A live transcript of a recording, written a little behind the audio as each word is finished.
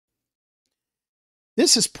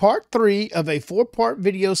This is part 3 of a 4-part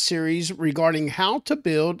video series regarding how to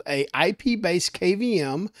build a IP-based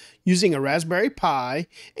KVM using a Raspberry Pi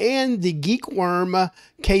and the GeekWorm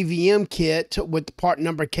KVM kit with the part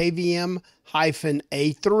number KVM-A3.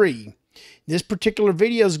 This particular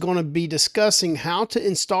video is going to be discussing how to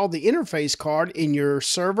install the interface card in your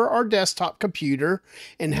server or desktop computer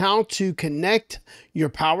and how to connect your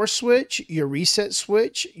power switch, your reset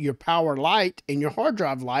switch, your power light, and your hard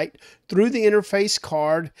drive light through the interface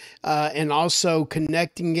card, and also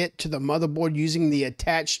connecting it to the motherboard using the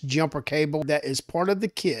attached jumper cable that is part of the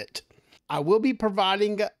kit. I will be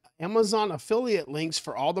providing Amazon affiliate links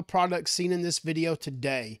for all the products seen in this video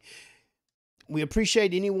today. We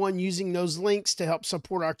appreciate anyone using those links to help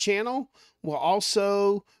support our channel. We'll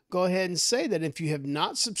also go ahead and say that if you have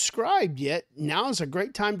not subscribed yet, now is a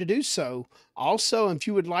great time to do so. Also, if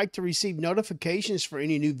you would like to receive notifications for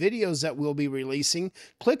any new videos that we'll be releasing,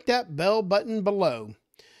 click that bell button below.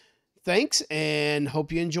 Thanks, and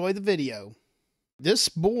hope you enjoy the video. This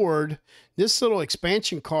board, this little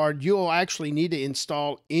expansion card, you'll actually need to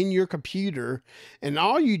install in your computer. And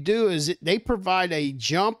all you do is they provide a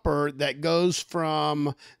jumper that goes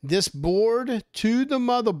from this board to the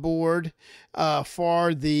motherboard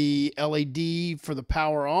for the LED, for the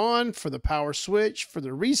power on, for the power switch, for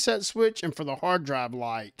the reset switch, and for the hard drive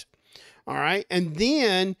light. All right. And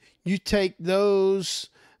then you take those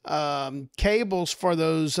cables for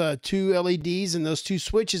those two LEDs and those two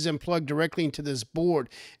switches and plug directly into this board.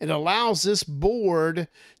 It allows this board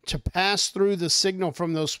to pass through the signal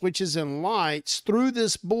from those switches and lights through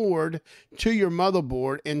this board to your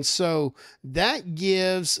motherboard. And so that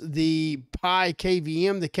gives the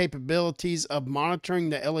Pi-KVM the capabilities of monitoring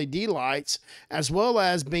the LED lights, as well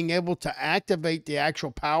as being able to activate the actual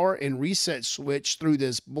power and reset switch through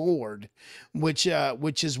this board, which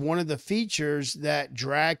is one of the features that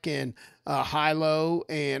DRAC and high-low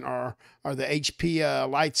and are the HP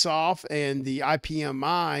lights off and the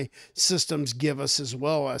IPMI systems give us, as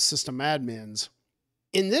well as system admins.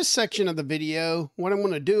 In this section of the video, what I'm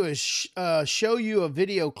going to do is show you a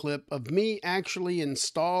video clip of me actually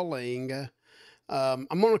installing I'm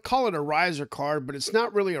going to call it a riser card, but it's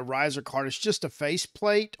not really a riser card. It's just a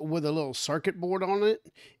faceplate with a little circuit board on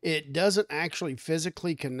it. It doesn't actually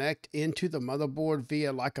physically connect into the motherboard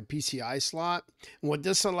via like a PCI slot. And what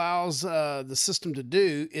this allows the system to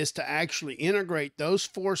do is to actually integrate those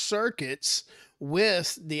 4 circuits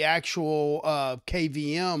with the actual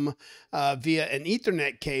KVM via an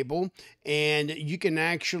Ethernet cable, and you can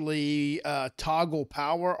actually toggle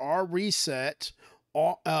power or reset,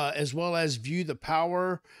 as well as view the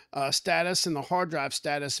power status and the hard drive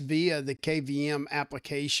status via the KVM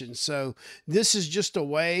application. So this is just a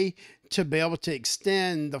way to be able to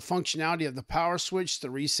extend the functionality of the power switch, the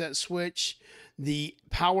reset switch, the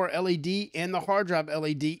power LED, and the hard drive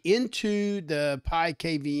LED into the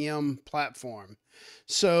Pi-KVM platform.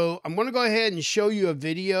 So I'm going to go ahead and show you a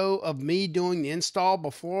video of me doing the install.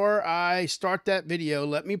 Before I start that video,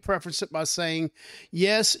 let me preface it by saying,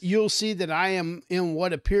 yes, you'll see that I am in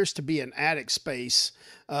what appears to be an attic space.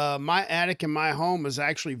 My attic in my home is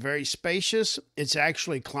actually very spacious. It's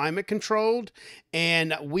actually climate controlled,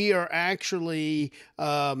 and we are actually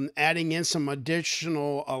adding in some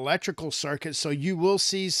additional electrical circuits. So you will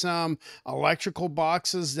see some electrical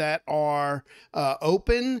boxes that are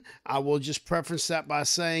open. I will just preface that by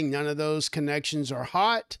saying none of those connections are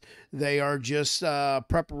hot. They are just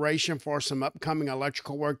preparation for some upcoming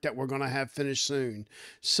electrical work that we're going to have finished soon.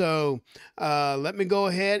 So let me go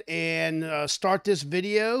ahead and start this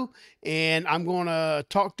video, and I'm going to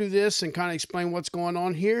talk through this and kind of explain what's going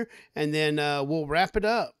on here, and then we'll wrap it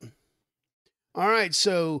up. All right,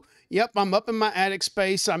 so yep, I'm up in my attic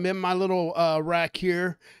space. I'm in my little rack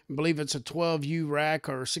here. I believe it's a 12U rack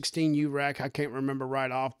or 16U rack. I can't remember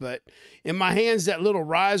right off, but in my hands, that little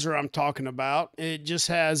riser I'm talking about, it just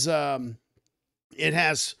has, it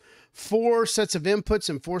has 4 sets of inputs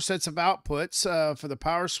and 4 sets of outputs for the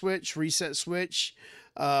power switch, reset switch,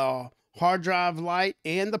 hard drive light,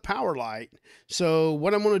 and the power light. So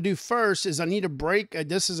what I'm going to do first is I need to break,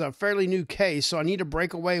 this is a fairly new case, so I need to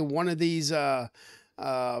break away one of these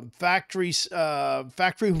factory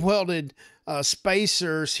welded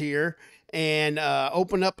spacers here, and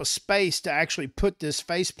open up a space to actually put this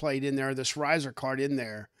faceplate in there, this riser card in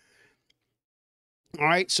there. All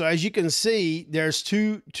right, so as you can see, there's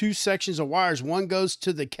two sections of wires. One goes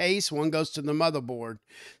to the case, one goes to the motherboard.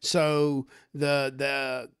 So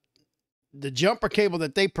the jumper cable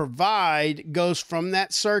that they provide goes from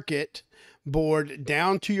that circuit board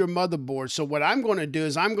down to your motherboard. So what I'm going to do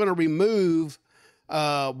is I'm going to remove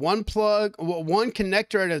one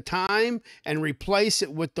connector at a time and replace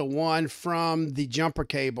it with the one from the jumper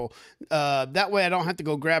cable. That way I don't have to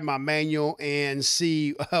go grab my manual and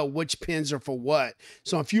see which pins are for what.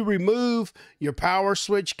 So if you remove your power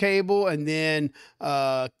switch cable and then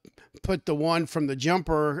put the one from the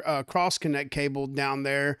jumper cross connect cable down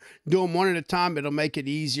there, do them one at a time, it'll make it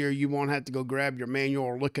easier. You won't have to go grab your manual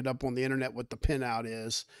or look it up on the internet what the pinout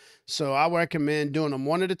is. So I recommend doing them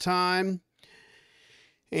one at a time.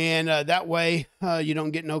 And that way you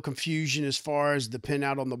don't get no confusion as far as the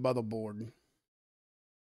pinout on the motherboard.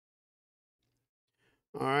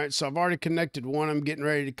 All right, so I've already connected one. I'm getting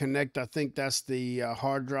ready to connect. I think that's the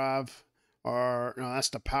hard drive, or no, that's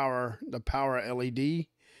the power LED.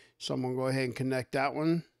 So I'm gonna go ahead and connect that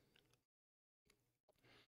one.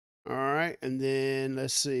 All right, and then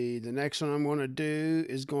let's see. The next one I'm going to do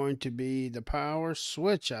is going to be the power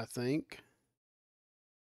switch, I think.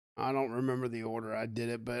 I don't remember the order I did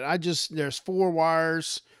it, but there's four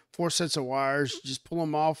sets of wires. Just pull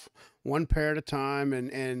them off one pair at a time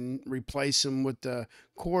and replace them with the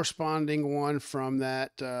corresponding one from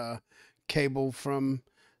that cable from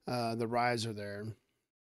the riser there.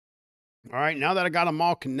 All right, now that I got them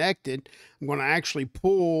all connected, I'm going to actually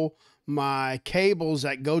pull my cables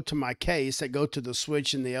that go to my case, that go to the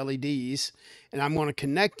switch and the LEDs, and I'm going to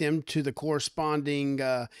connect them to the corresponding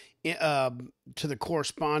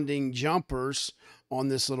jumpers on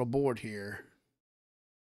this little board here.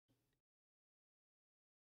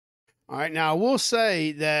 All right, now I will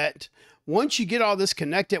say that once you get all this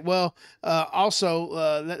connected, well,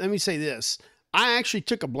 let me say this. I actually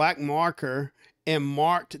took a black marker and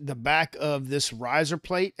marked the back of this riser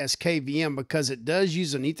plate as KVM because it does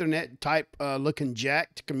use an Ethernet type looking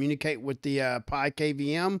jack to communicate with the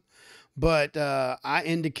Pi-KVM, but I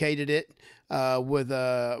indicated it with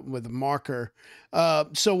a marker.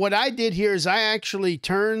 So what I did here is I actually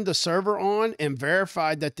turned the server on and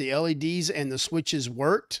verified that the LEDs and the switches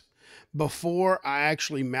worked before I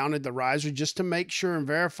actually mounted the riser, just to make sure and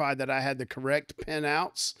verify that I had the correct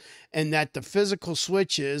pinouts and that the physical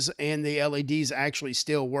switches and the LEDs actually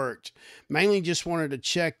still worked. Mainly just wanted to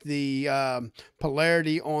check the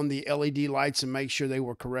polarity on the LED lights and make sure they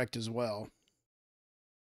were correct as well.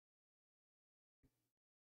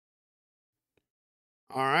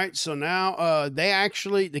 All right, so now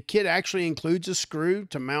the kit actually includes a screw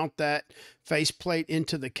to mount that faceplate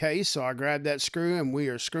into the case. So I grabbed that screw and we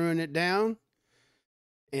are screwing it down.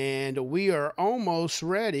 And we are almost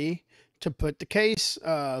ready to put the case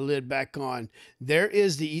lid back on. There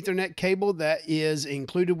is the Ethernet cable that is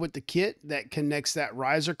included with the kit that connects that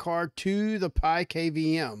riser card to the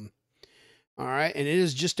Pi-KVM. All right, and it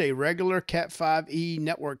is just a regular Cat5e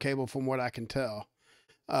network cable from what I can tell.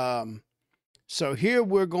 So here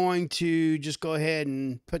we're going to just go ahead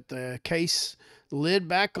and put the case lid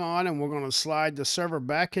back on, and we're going to slide the server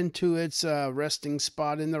back into its resting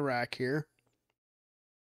spot in the rack here.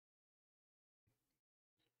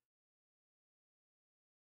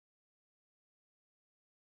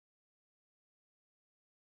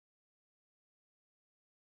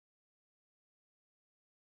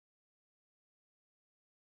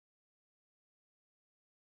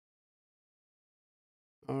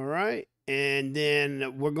 All right, and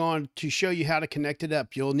then we're going to show you how to connect it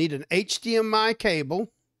up. You'll need an HDMI cable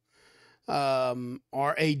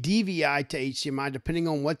or a DVI to HDMI, depending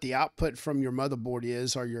on what the output from your motherboard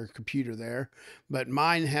is or your computer there. But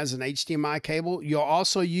mine has an HDMI cable. You'll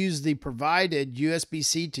also use the provided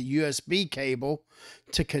USB-C to USB cable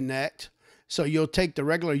to connect. So you'll take the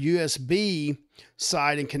regular USB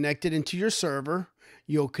side and connect it into your server.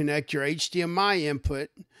 You'll connect your HDMI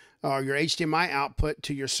input or your HDMI output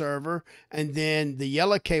to your server, and then the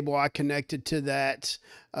yellow cable I connected to that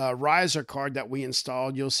riser card that we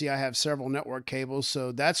installed. You'll see I have several network cables,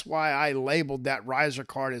 so that's why I labeled that riser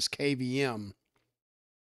card as KVM.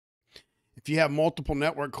 If you have multiple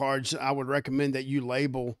network cards, I would recommend that you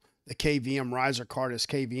label the KVM riser card as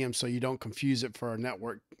KVM so you don't confuse it for a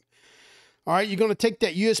network. All right, you're going to take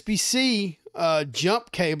that USB-C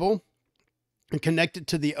jump cable and connect it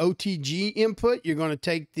to the OTG input. You're going to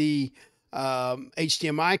take the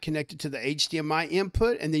HDMI, connect it to the HDMI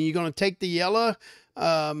input, and then you're going to take the yellow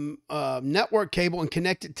network cable and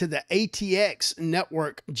connect it to the ATX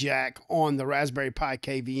network jack on the Raspberry Pi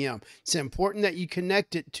KVM. It's important that you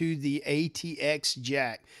connect it to the ATX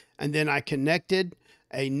jack. And then I connected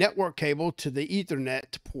a network cable to the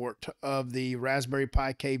Ethernet port of the Raspberry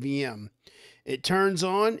Pi KVM. It turns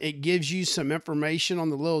on, it gives you some information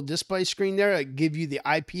on the little display screen there. It gives you the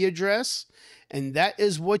IP address, And that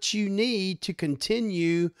is what you need to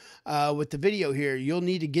continue with the video here. You'll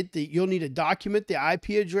need to document the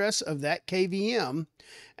IP address of that KVM,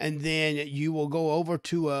 and then you will go over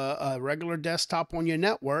to a regular desktop on your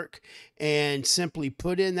network and simply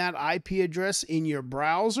put in that IP address in your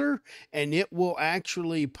browser, and it will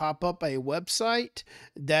actually pop up a website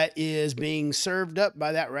that is being served up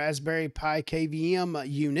by that Raspberry Pi KVM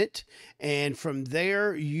unit, and from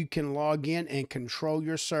there you can log in and control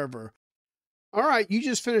your server. All right, you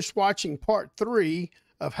just finished watching part 3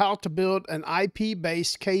 of how to build an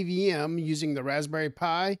IP-based KVM using the Raspberry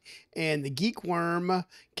Pi and the GeekWorm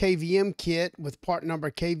KVM kit with part number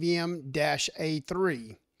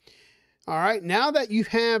KVM-A3. All right, now that you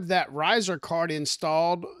have that riser card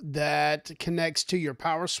installed that connects to your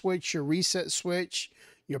power switch, your reset switch,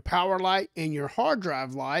 your power light, and your hard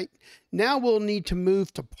drive light, now we'll need to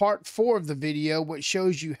move to part 4 of the video, which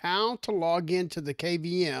shows you how to log into the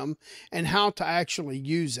KVM and how to actually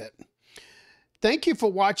use it. Thank you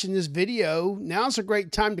for watching this video. Now's a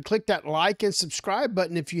great time to click that like and subscribe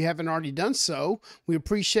button if you haven't already done so. We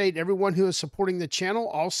appreciate everyone who is supporting the channel.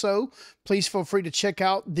 Also, please feel free to check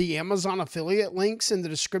out the Amazon affiliate links in the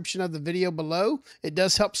description of the video below. It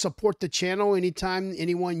does help support the channel anytime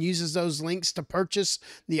anyone uses those links to purchase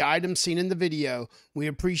the items seen in the video. We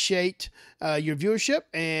appreciate your viewership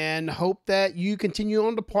and hope that you continue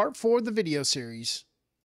on to part 4 of the video series.